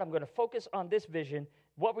said, God, I'm going to focus on this vision,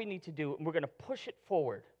 what we need to do, and we're going to push it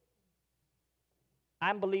forward.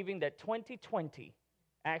 I'm believing that 2020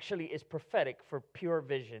 actually is prophetic for pure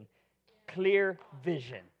vision, clear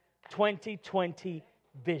vision, 2020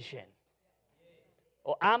 vision.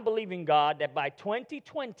 Well, I'm believing, God, that by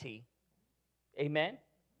 2020, amen,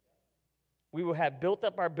 we will have built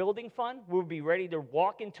up our building fund. We'll be ready to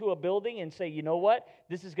walk into a building and say, you know what,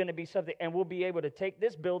 this is going to be something, and we'll be able to take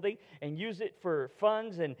this building and use it for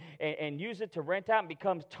funds and use it to rent out and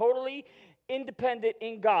become totally independent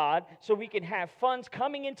in God so we can have funds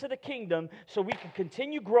coming into the kingdom so we can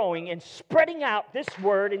continue growing and spreading out this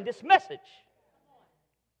word and this message.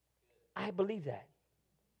 I believe that.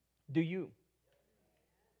 Do you?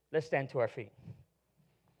 Let's stand to our feet.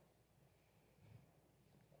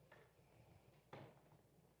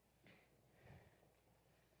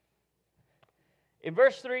 In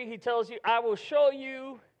verse 3, he tells you, I will show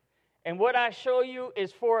you, and what I show you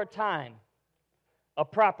is for a time, a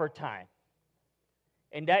proper time.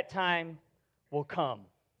 And that time will come.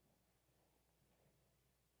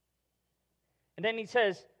 And then he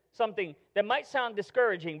says something that might sound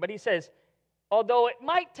discouraging, but he says, although it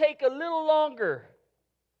might take a little longer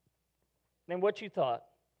than what you thought,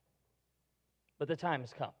 but the time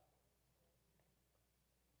has come.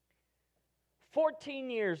 14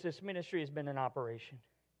 years this ministry has been in operation.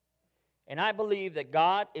 And I believe that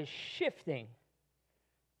God is shifting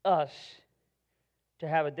us to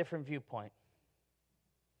have a different viewpoint.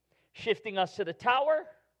 Shifting us to the tower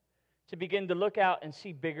to begin to look out and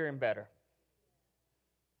see bigger and better.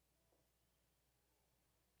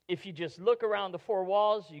 If you just look around the four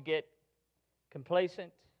walls, you get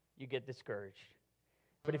complacent, you get discouraged.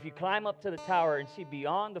 But if you climb up to the tower and see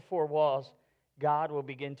beyond the four walls, God will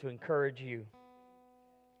begin to encourage you.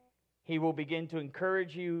 He will begin to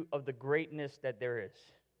encourage you of the greatness that there is.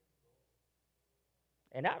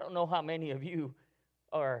 And I don't know how many of you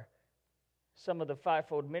are some of the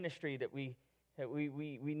fivefold ministry that we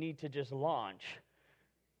need to just launch.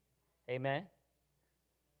 Amen?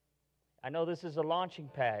 I know this is a launching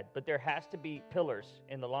pad, but there has to be pillars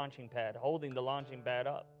in the launching pad, holding the launching pad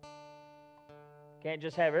up. Can't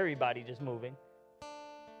just have everybody just moving.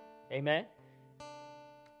 Amen?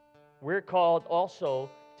 We're called also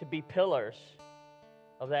to be pillars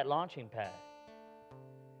of that launching pad.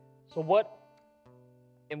 So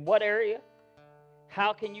in what area?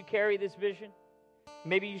 How can you carry this vision?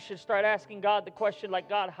 Maybe you should start asking God the question like,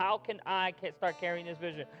 God, how can I start carrying this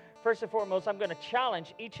vision? First and foremost, I'm going to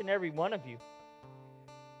challenge each and every one of you.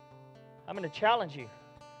 I'm going to challenge you.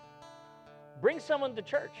 Bring someone to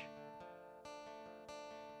church.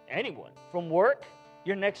 Anyone. From work,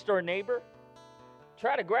 your next door neighbor,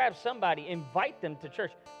 Try to grab somebody, invite them to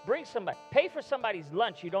church. Bring somebody, pay for somebody's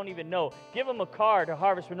lunch you don't even know. Give them a card to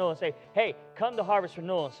Harvest Renewal and say, hey, come to Harvest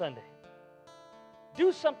Renewal on Sunday.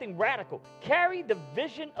 Do something radical. Carry the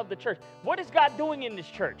vision of the church. What is God doing in this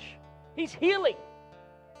church? He's healing.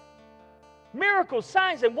 Miracles,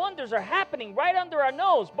 signs, and wonders are happening right under our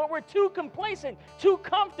nose, but we're too complacent, too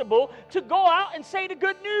comfortable to go out and say the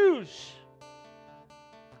good news.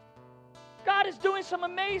 God is doing some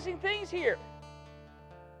amazing things here.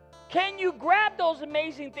 Can you grab those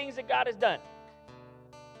amazing things that God has done?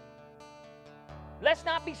 Let's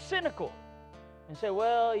not be cynical and say,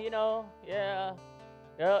 well,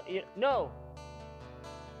 no.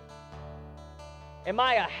 Am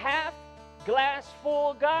I a half glass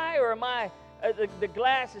full guy, or am I the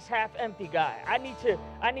glass is half empty guy? I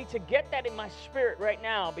need to get that in my spirit right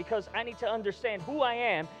now, because I need to understand who I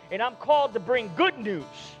am, and I'm called to bring good news.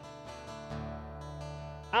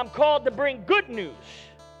 I'm called to bring good news.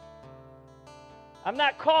 I'm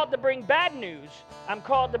not called to bring bad news. I'm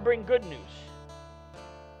called to bring good news.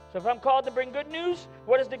 So if I'm called to bring good news,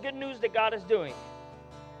 what is the good news that God is doing?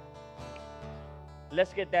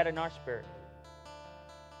 Let's get that in our spirit.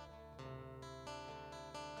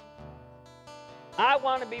 I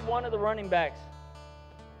want to be one of the running backs.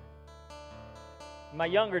 In my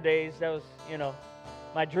younger days, that was,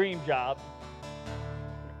 my dream job.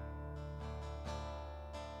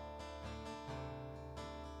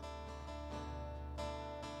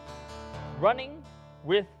 Running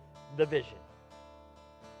with the vision.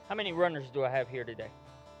 How many runners do I have here today?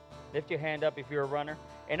 Lift your hand up if you're a runner.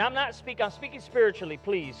 And I'm speaking spiritually,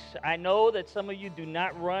 please. I know that some of you do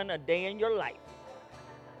not run a day in your life.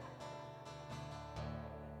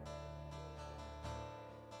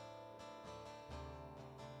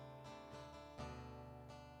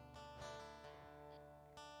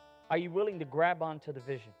 Are you willing to grab onto the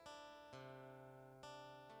vision?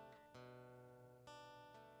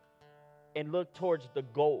 And look towards the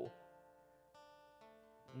goal.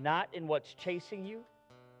 Not in what's chasing you.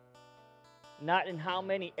 Not in how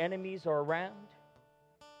many enemies are around.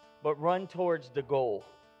 But run towards the goal.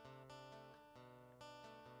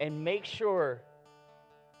 And make sure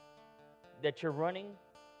that you're running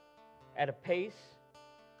at a pace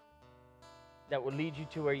that will lead you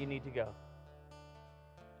to where you need to go.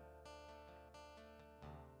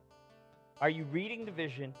 Are you reading the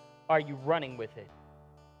vision? Are you running with it?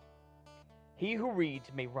 He who reads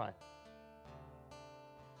may run.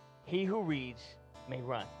 He who reads may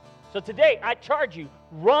run. So today, I charge you,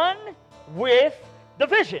 run with the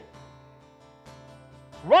vision.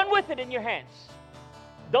 Run with it in your hands.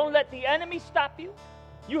 Don't let the enemy stop you.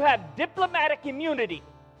 You have diplomatic immunity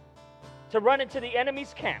to run into the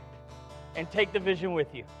enemy's camp and take the vision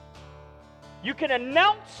with you. You can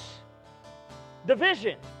announce the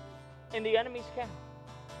vision in the enemy's camp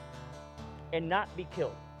and not be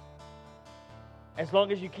killed, as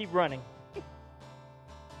long as you keep running.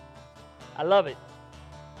 I love it.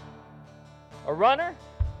 A runner,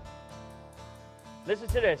 listen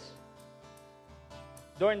to this.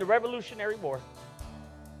 During the Revolutionary War,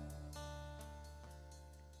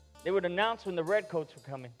 they would announce when the redcoats were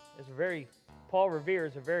coming. Paul Revere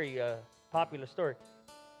is a very popular story.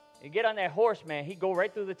 You get on that horse, man, he'd go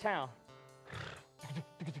right through the town.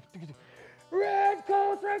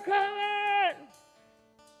 Redcoats are coming!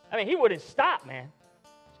 I mean, he wouldn't stop, man.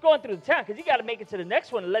 He's going through the town because you got to make it to the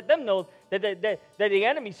next one and let them know that the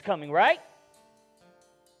enemy's coming, right?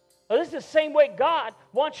 Well, this is the same way God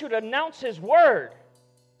wants you to announce His word.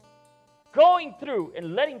 Going through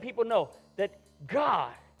and letting people know that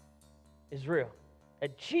God is real.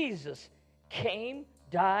 That Jesus came,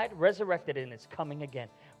 died, resurrected, and is coming again.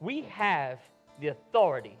 We have the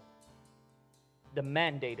authority, the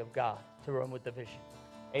mandate of God to run with the vision.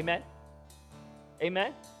 Amen?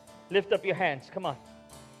 Amen? Lift up your hands. Come on.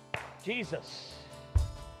 Jesus.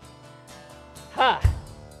 Ha.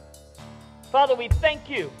 Father, we thank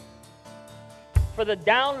you for the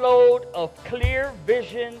download of clear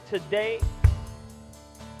vision today.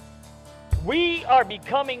 We are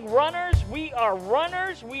becoming runners. We are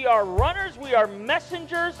runners. We are runners. We are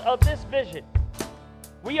messengers of this vision.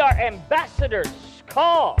 We are ambassadors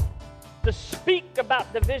called to speak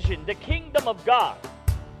about the vision, the kingdom of God.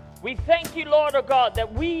 We thank you, Lord, oh God,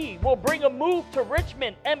 that we will bring a move to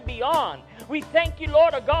Richmond and beyond. We thank you,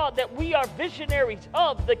 Lord, oh God, that we are visionaries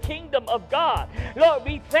of the kingdom of God. Lord,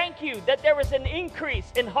 we thank you that there is an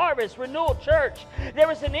increase in Harvest Renewal Church.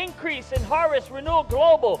 There is an increase in Harvest Renewal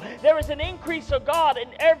Global. There is an increase, oh God, in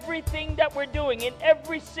everything that we're doing, in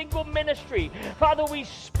every single ministry. Father, we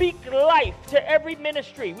speak life to every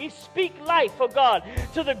ministry. We speak life, oh God,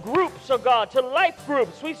 to the groups, oh God, to life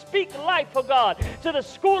groups. We speak life, oh God, to the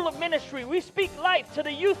school of ministry. We speak life to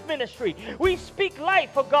the youth ministry. We speak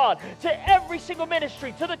life, oh God, to every single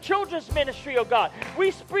ministry, to the children's ministry, oh God.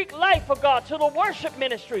 We speak life, oh God, to the worship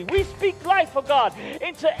ministry. We speak life, oh God,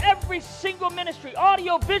 into every single ministry,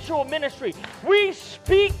 audio visual ministry. We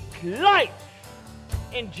speak life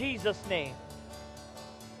in Jesus' name.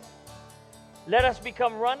 Let us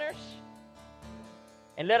become runners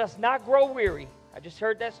and let us not grow weary. I just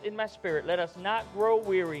heard that in my spirit. Let us not grow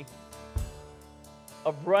weary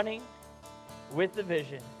of running with the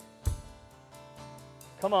vision.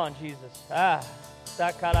 Come on, Jesus.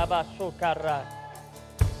 Sakarabasokara.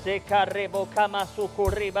 Sekarebo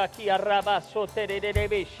kamasukureba kiarabaso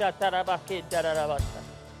tererebe shatarabake darabasa.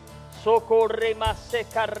 Sokorema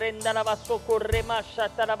sekarendarabasokore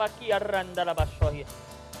shatarabaki arandarabasohi.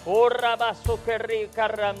 Orabasokere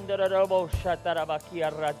karamdarabo shatarabaki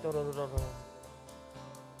aradororo.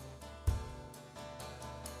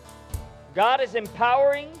 God is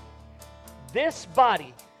empowering this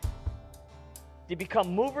body to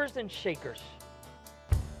become movers and shakers.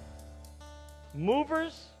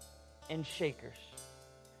 Movers and shakers.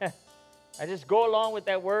 I just go along with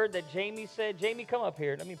that word that Jamie said. Jamie, come up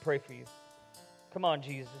here. Let me pray for you. Come on,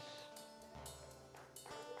 Jesus.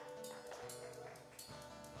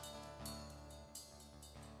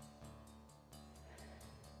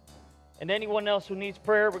 And anyone else who needs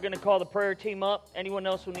prayer, we're going to call the prayer team up. Anyone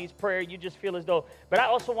else who needs prayer, you just feel as though. But I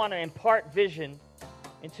also want to impart vision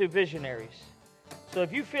into visionaries. So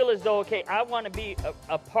if you feel as though, okay, I want to be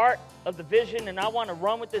a part of the vision and I want to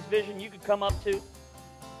run with this vision, you can come up too.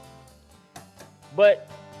 But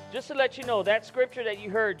just to let you know, that scripture that you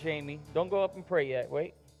heard, Jamie, don't go up and pray yet,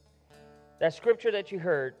 wait. That scripture that you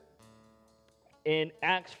heard in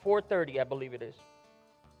Acts 4:30, I believe it is,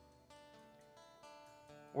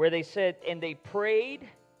 where they said, and they prayed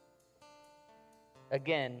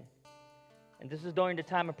again, and this is during the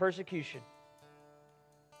time of persecution.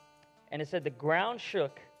 And it said the ground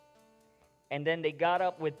shook, and then they got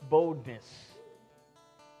up with boldness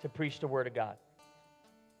to preach the word of God.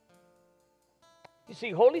 You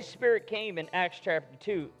see, Holy Spirit came in Acts chapter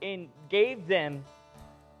 2 and gave them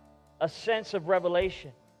a sense of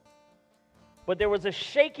revelation. But there was a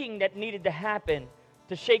shaking that needed to happen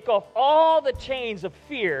to shake off all the chains of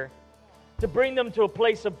fear, to bring them to a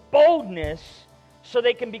place of boldness so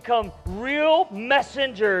they can become real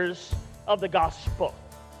messengers of the gospel.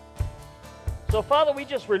 So, Father, we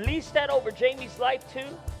just release that over Jamie's life too.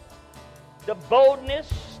 The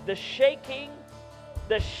boldness, the shaking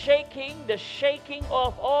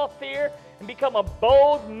off all fear, and become a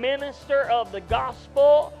bold minister of the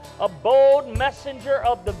gospel, a bold messenger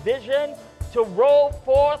of the vision, to roll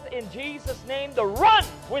forth in Jesus' name, to run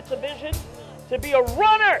with the vision, to be a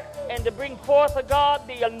runner, and to bring forth, of God,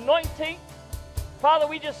 the anointing. Father,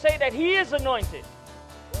 we just say that He is anointed.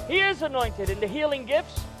 He is anointed in the healing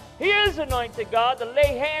gifts. He is anointed, God, to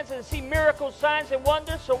lay hands and see miracles, signs, and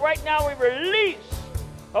wonders. So right now we release,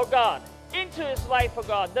 oh God, into his life, oh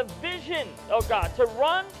God, the vision, oh God, to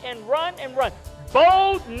run and run and run.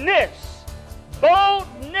 Boldness.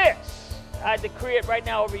 Boldness. I decree it right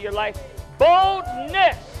now over your life.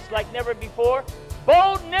 Boldness like never before.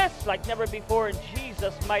 Boldness like never before in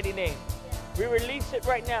Jesus' mighty name. We release it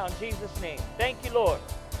right now in Jesus' name. Thank you, Lord.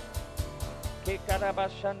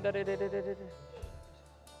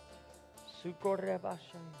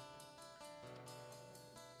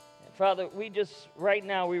 Father, we just, right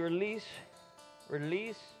now, we release.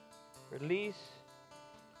 In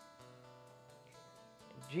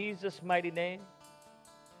Jesus' mighty name.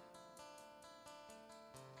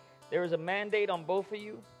 There is a mandate on both of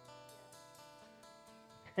you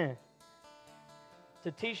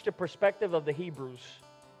to teach the perspective of the Hebrews.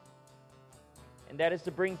 And that is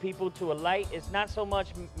to bring people to a light. It's not so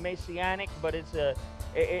much messianic, but it's a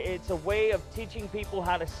way of teaching people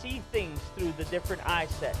how to see things through the different eye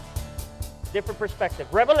sets, different perspective.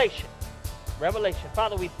 Revelation.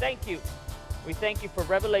 Father, we thank you. We thank you for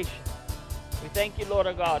revelation. We thank you, Lord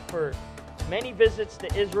of God, for many visits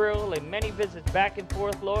to Israel and many visits back and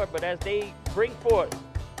forth, Lord. But as they bring forth,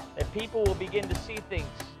 that people will begin to see things.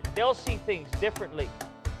 They'll see things differently,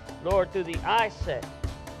 Lord, through the eye set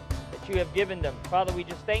that you have given them. Father, we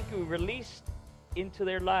just thank you. We release into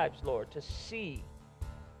their lives, Lord, to see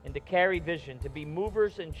and to carry vision, to be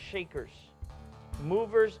movers and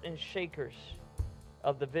shakers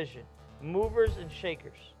of the vision, movers and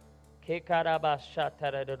shakers.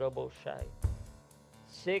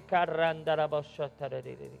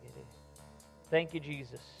 Thank you,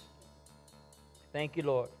 Jesus. Thank you,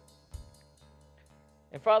 Lord.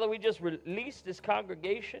 And Father, we just release this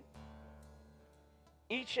congregation,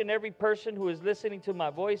 each and every person who is listening to my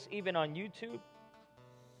voice, even on YouTube.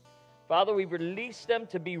 Father, we release them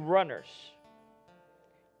to be runners.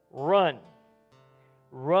 Run.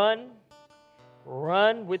 Run.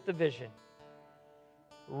 Run with the vision.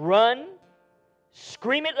 Run.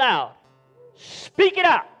 Scream it loud. Speak it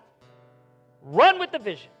out. Run with the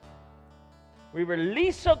vision. We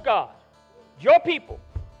release, oh God, your people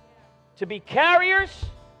to be carriers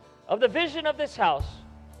of the vision of this house.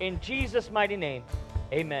 In Jesus' mighty name,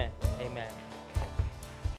 amen. Amen.